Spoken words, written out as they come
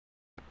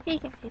Hey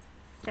guys,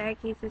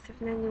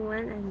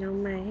 Stargazer791. I know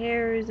my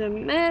hair is a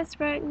mess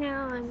right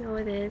now. I know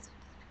it is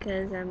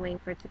because I'm waiting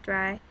for it to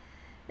dry.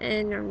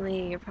 And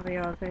normally you're probably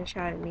all going to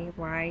shout at me,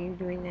 why are you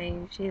doing that?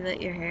 You usually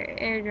let your hair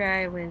air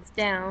dry when it's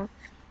down.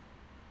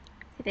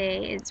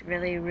 Today it's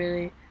really,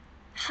 really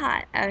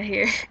hot out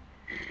here.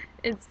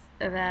 It's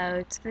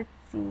about, let's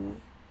see, my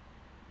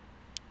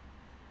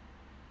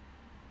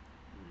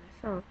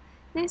phone.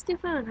 Nice new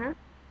phone, huh?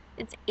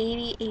 It's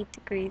 88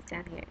 degrees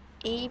down here.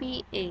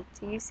 88.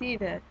 Do you see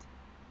that?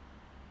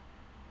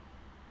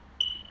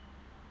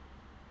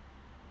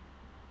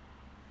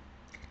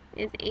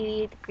 It's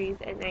 88 degrees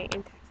at night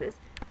in Texas.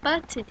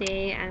 But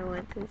today I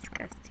want to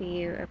discuss to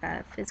you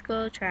about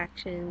physical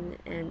attraction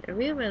and a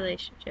real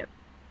relationship.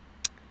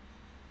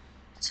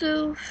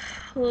 So,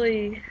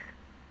 boy,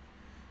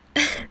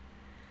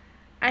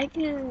 I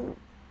can,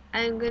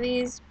 I'm going to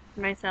use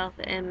myself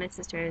and my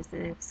sister as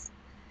an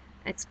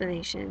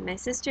explanation. My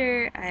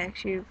sister, I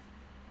actually,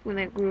 when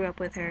I grew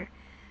up with her,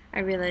 I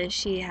realized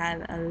she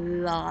had a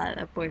lot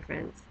of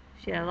boyfriends.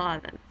 She had a lot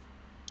of them.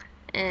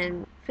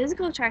 And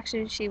physical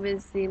attraction, she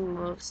was the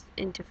most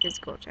into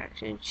physical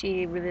attraction.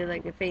 She really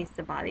liked the face,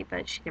 the body,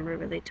 but she never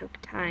really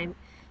took time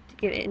to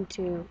get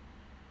into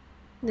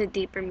the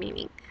deeper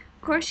meaning.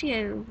 Of course, she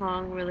had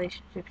long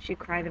relationships she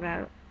cried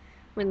about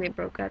when they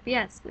broke up.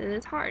 Yes, and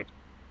it's hard.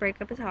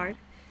 Breakup is hard.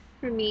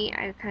 For me,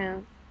 I kind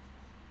of.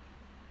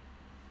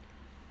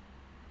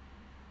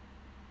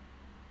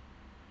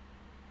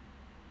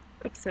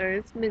 I'm sorry,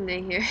 it's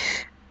midnight here.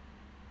 It's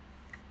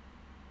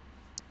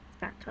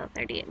about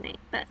 12:30 at night,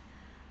 but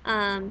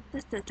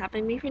this is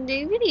stopping me from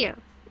doing video.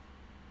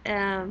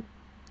 Um,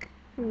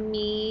 for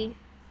me,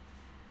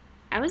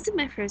 I was in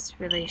my first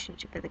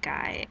relationship with a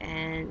guy,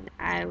 and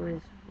I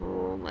was,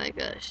 oh my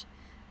gosh,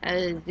 I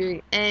was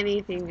doing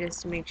anything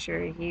just to make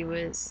sure he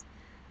was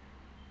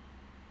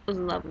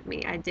in love with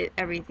me. I did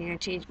everything. I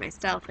changed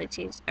myself. I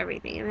changed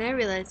everything. And then I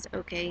realized,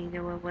 okay, you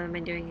know what am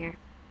I doing here?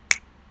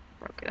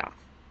 Broke it off.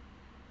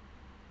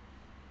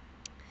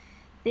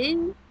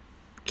 Then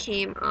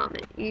came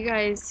Amit. You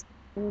guys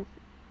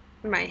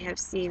might have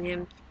seen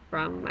him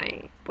from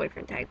my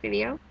boyfriend tag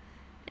video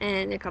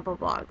and a couple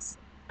vlogs.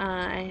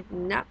 I have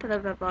not put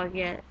up a vlog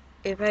yet.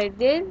 If I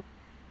did,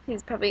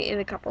 he's probably in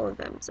a couple of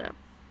them, so.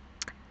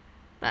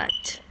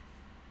 But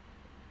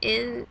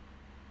in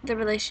the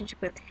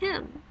relationship with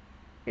him,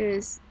 it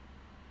was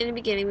in the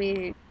beginning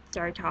we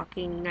started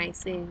talking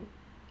nicely and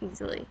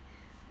easily.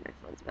 My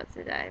phone's about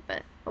to die,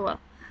 but oh well,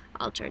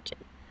 I'll charge it.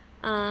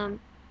 In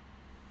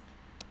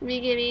the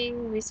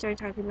beginning we started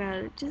talking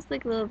about just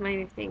like little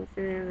minor things,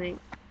 and then like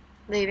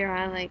later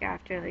on, like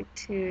after like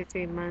 2 or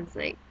 3 months,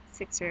 like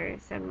 6 or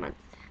 7 months,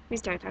 we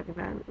started talking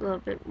about a little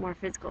bit more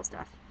physical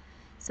stuff.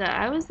 So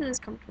I wasn't as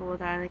comfortable with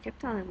that, and I kept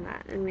telling him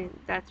that. I mean,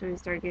 that's when we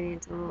started getting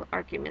into little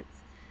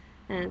arguments,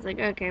 and it's like,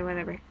 okay,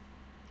 whatever.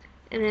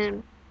 And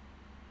then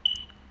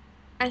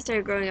I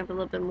started growing up a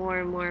little bit more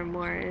and more and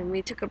more, and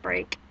we took a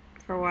break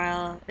for a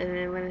while. And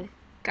then when I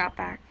got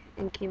back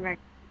and came back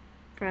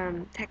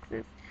from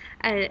Texas,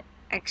 I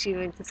actually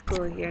went to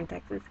school here in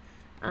Texas.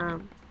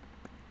 Um,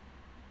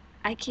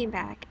 I came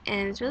back,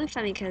 and it's really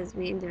funny because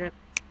we ended up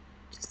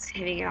just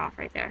hitting it off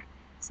right there.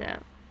 So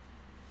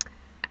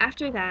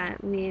after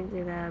that, we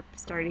ended up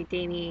started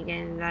dating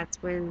again, and that's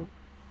when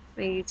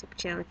my YouTube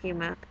channel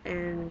came up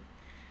and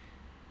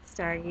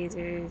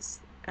Stargazer's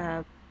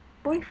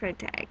boyfriend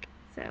tag.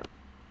 So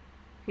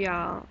if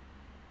y'all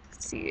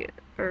see it,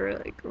 or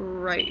like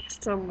right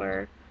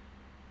somewhere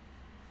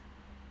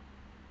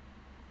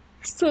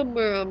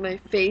on my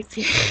face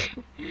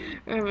here,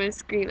 or on my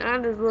screen,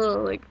 on this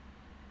little like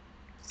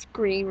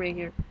screen right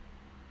here.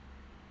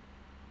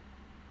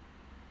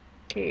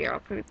 Okay, y'all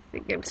probably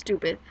think I'm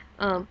stupid.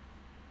 Um,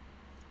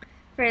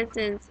 for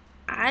instance,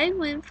 I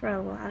went for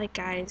a lot of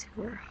guys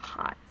who were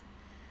hot.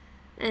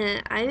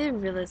 And I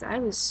didn't realize I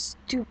was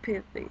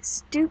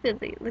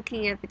stupidly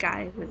looking at the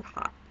guy who was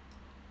hot.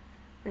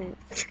 And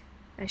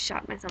I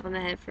shot myself in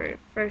the head for the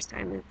first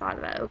time and thought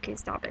about, okay,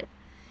 stop it.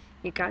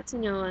 You got to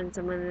know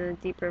someone in a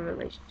deeper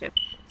relationship.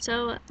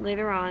 So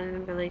later on in the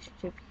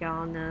relationship,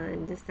 y'all know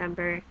in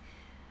December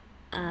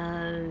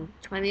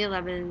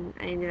 2011,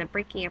 I ended up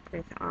breaking up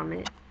with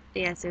Amit.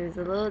 Yes, it was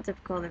a little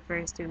difficult at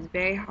first. It was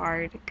very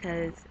hard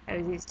because I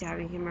was used to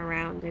having him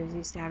around. I was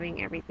used to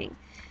having everything.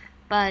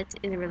 But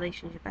in the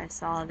relationship, I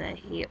saw that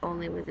he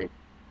only was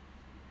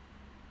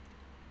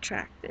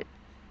attracted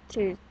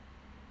to,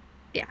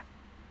 yeah,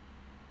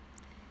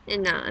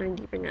 and not on a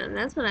deeper note. And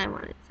that's what I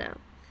wanted, so.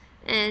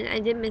 And I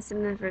did miss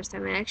him the first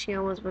time. I actually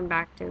almost went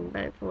back to him,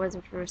 but if it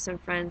wasn't for some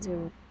friends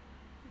who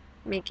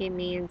making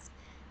me and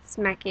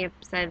smacking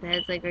upside the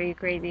head, like, are you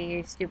crazy?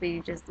 You're stupid.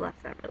 You just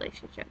left that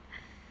relationship.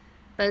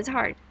 But it's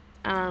hard.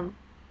 Um,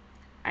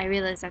 I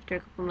realized after a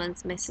couple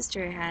months, my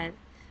sister had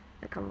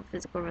a couple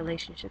physical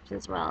relationships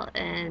as well,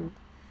 and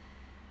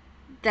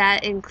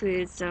that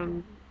includes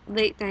some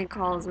late night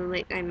calls and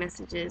late night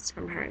messages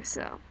from her.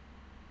 So,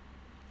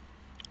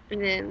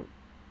 and then,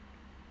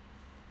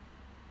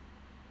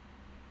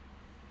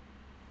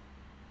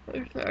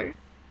 I'm sorry.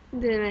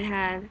 Then I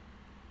had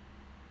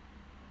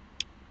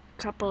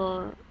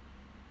couple.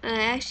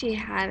 I actually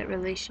had a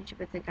relationship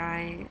with a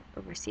guy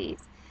overseas,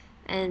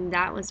 and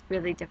that was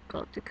really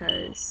difficult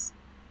because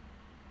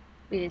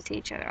we didn't see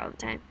each other all the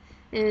time.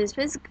 And it was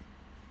physical.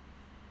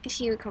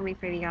 He would call me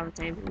pretty all the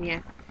time, and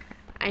yeah,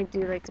 I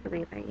do like to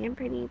believe I am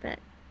pretty, but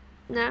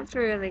not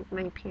for like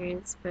my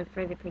appearance, but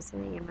for the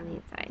person I am on the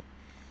inside.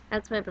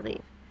 That's what I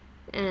believe.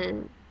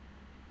 And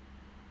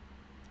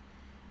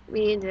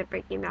we ended up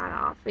breaking that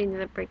off. We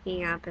ended up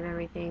breaking up and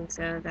everything,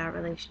 so that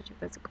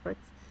relationship was quits.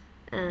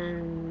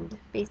 And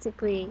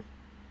basically,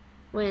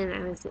 when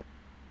I was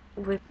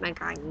with my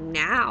guy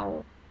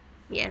now,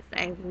 yes,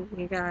 I'm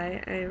a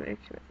guy. I'm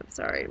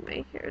sorry,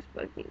 my hair is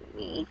bugging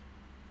me.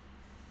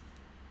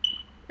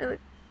 I look,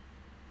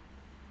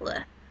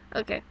 bleh.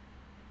 Okay.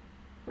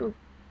 Ooh,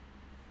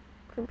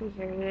 crimpy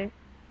hair today.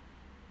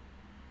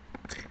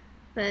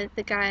 But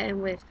the guy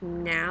I'm with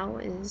now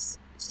is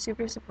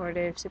super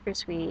supportive, super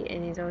sweet,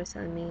 and he's always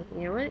telling me,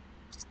 you know what?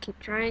 Just keep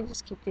trying,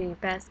 just keep doing your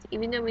best.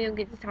 Even though we don't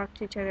get to talk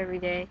to each other every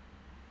day.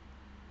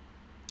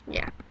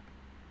 Yeah.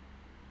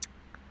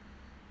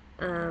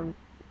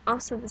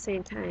 Also at the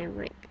same time,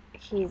 like,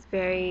 he's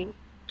very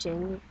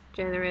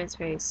generous,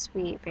 very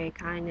sweet, very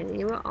kind, and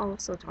he will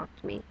also talk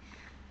to me.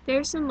 There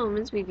are some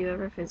moments we do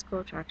have our physical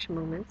attraction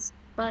moments,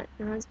 but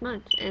not as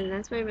much, and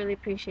that's what I really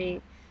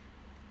appreciate.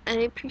 I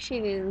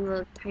appreciate it in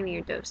little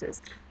tinier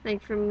doses.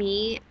 Like for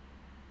me,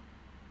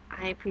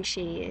 I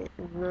appreciate it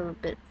in little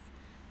bits,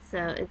 so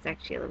it's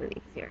actually a little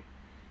bit easier.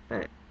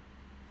 But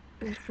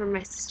for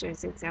my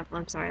sister's example,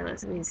 I'm sorry,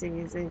 let's use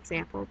it as an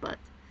example, but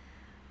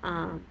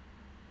um,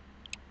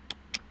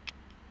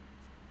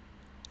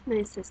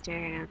 my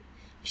sister,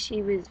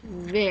 she was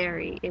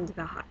very into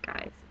the hot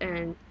guys,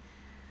 and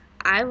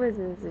I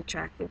wasn't as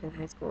attractive in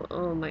high school.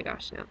 Oh my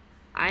gosh, no.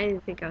 I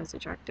didn't think I was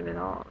attractive at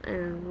all.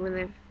 And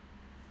when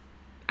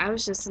I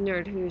was just a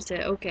nerd who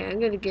said, okay, I'm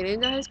going to get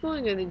into high school,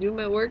 I'm going to do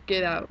my work,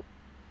 get out,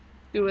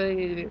 do what I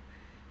need to do.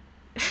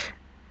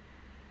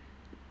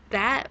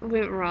 That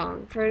went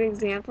wrong. For an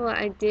example,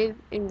 I did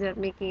end up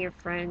making a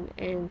friend,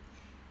 and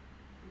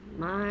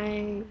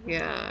my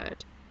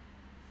god.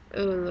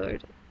 Oh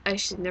lord. I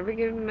should never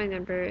give him my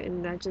number,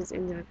 and that just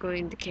ended up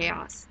going to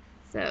chaos.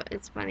 So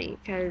it's funny,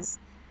 because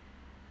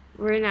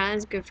we're not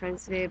as good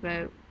friends today,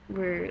 but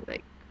we're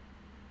like,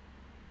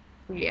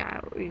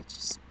 yeah,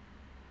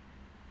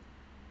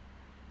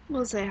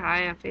 we'll say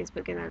hi on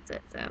Facebook, and that's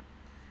it. So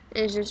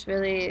it's just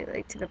really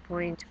like to the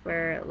point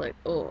where like,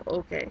 oh,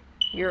 okay,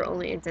 you're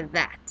only into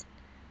that.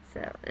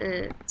 So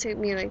it took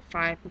me like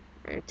 5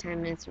 or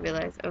 10 minutes to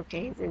realize,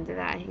 okay, he's into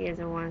that. He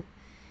doesn't want to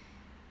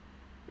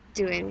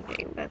do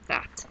anything but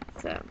that.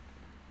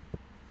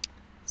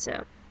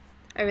 So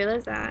I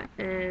realized that,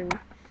 and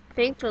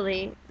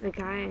thankfully, the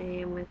guy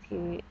I am with,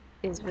 he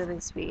is really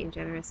sweet and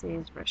generous, and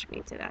he's rushed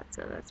me to that.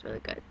 So that's really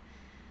good.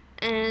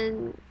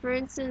 And for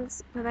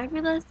instance, what I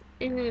realized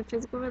in a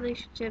physical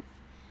relationship,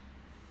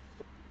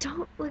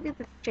 don't look at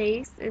the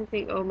face and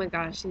think, oh my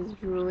gosh, he's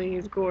drooling,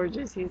 he's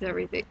gorgeous, he's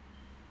everything.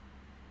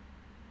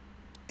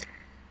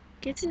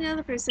 Get to know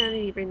the person on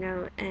a deeper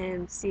note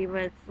and see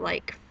what it's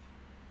like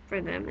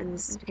for them. And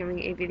this is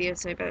becoming a video,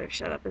 so I better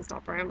shut up and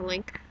stop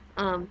rambling.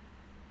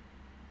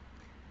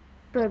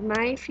 But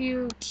my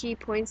few key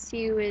points to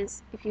you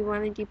is, if you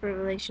want a deeper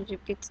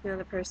relationship, get to know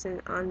the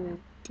person on the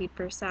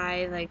deeper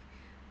side, like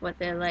what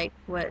they're like,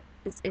 what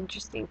is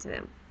interesting to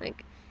them.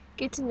 Like,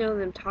 get to know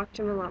them, talk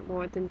to them a lot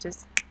more than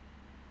just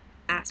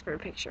ask for a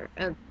picture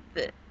of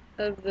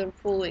them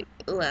fully.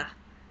 Ugh.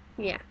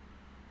 Yeah.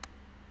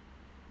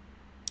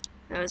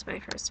 That was my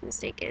first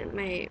mistake in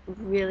my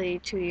really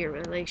 2-year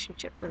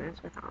relationship when I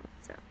was with Tom.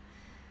 So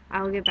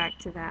I will get back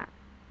to that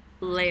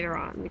later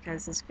on,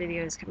 because this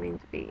video is coming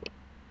to be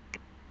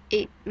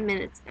 8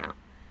 minutes now.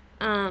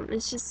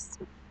 It's just,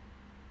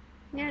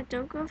 yeah,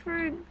 don't go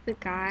for the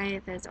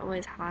guy that's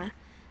always hot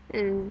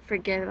and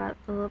forget about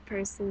the little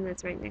person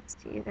that's right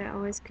next to you that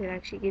always could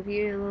actually give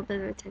you a little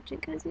bit of attention,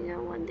 because you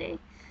know one day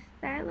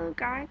that little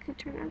guy could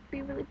turn out to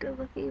be really good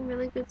looking,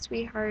 really good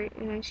sweetheart,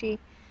 and actually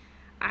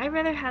I'd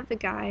rather have the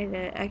guy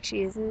that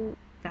actually isn't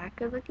that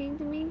good looking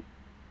to me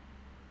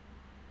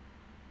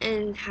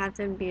and have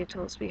them be a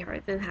total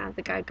sweetheart than have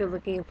the guy good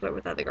looking and flirt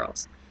with other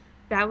girls.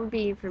 That would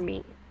be for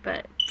me.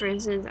 But for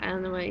instance, I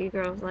don't know what you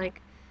girls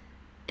like,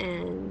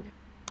 and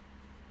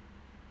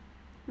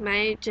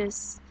might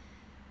just,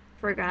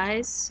 for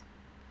guys,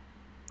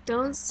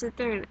 don't sit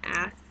there and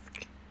ask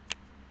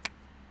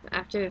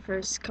after the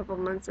first couple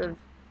months of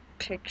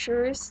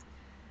pictures,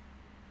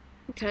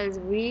 because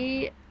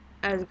we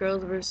as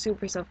girls, we're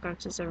super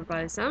self-conscious of our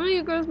bodies. Some of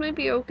you girls might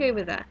be okay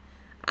with that.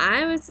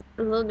 I was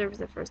a little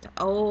nervous at first.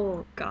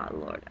 Oh god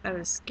lord, I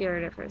was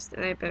scared at first,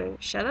 and I better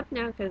shut up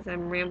now because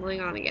I'm rambling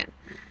on again.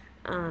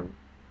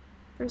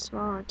 First of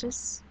all,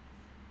 just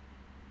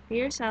be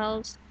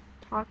yourselves,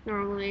 talk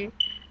normally,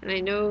 and I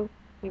know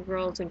you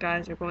girls and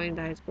guys are going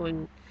to high school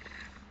and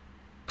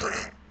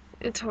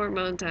it's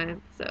hormone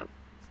time. So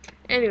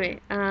anyway,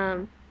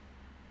 for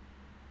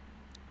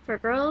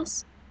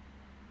girls,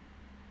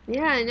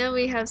 yeah, I know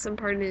we have some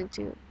part in it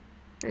too.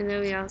 And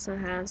then we also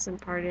have some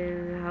part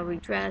in how we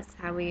dress,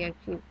 how we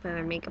actually put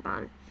our makeup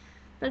on.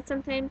 But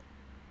sometimes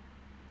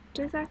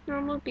just act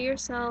normal, be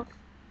yourself.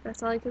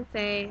 That's all I can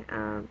say.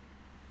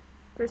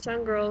 For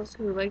some girls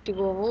who like to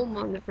go home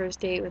on the first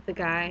date with a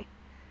guy,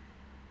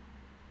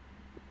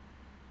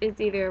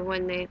 it's either a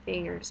one night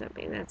thing or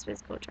something. That's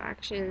physical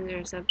attraction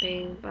or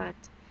something. But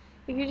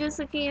if you're just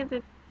looking at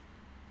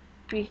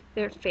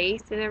their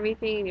face and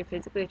everything and you're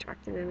physically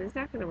attracted to them, it's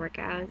not going to work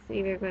out. It's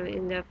either going to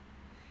end up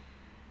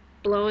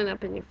blowing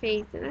up in your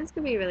face, and that's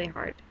going to be really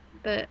hard.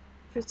 But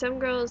for some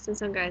girls and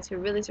some guys who are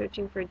really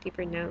searching for a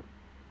deeper note,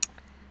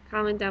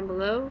 comment down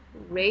below,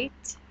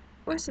 rate,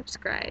 or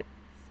subscribe.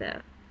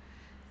 So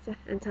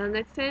until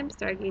next time,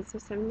 Stargazer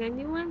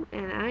 791,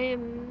 and I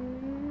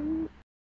am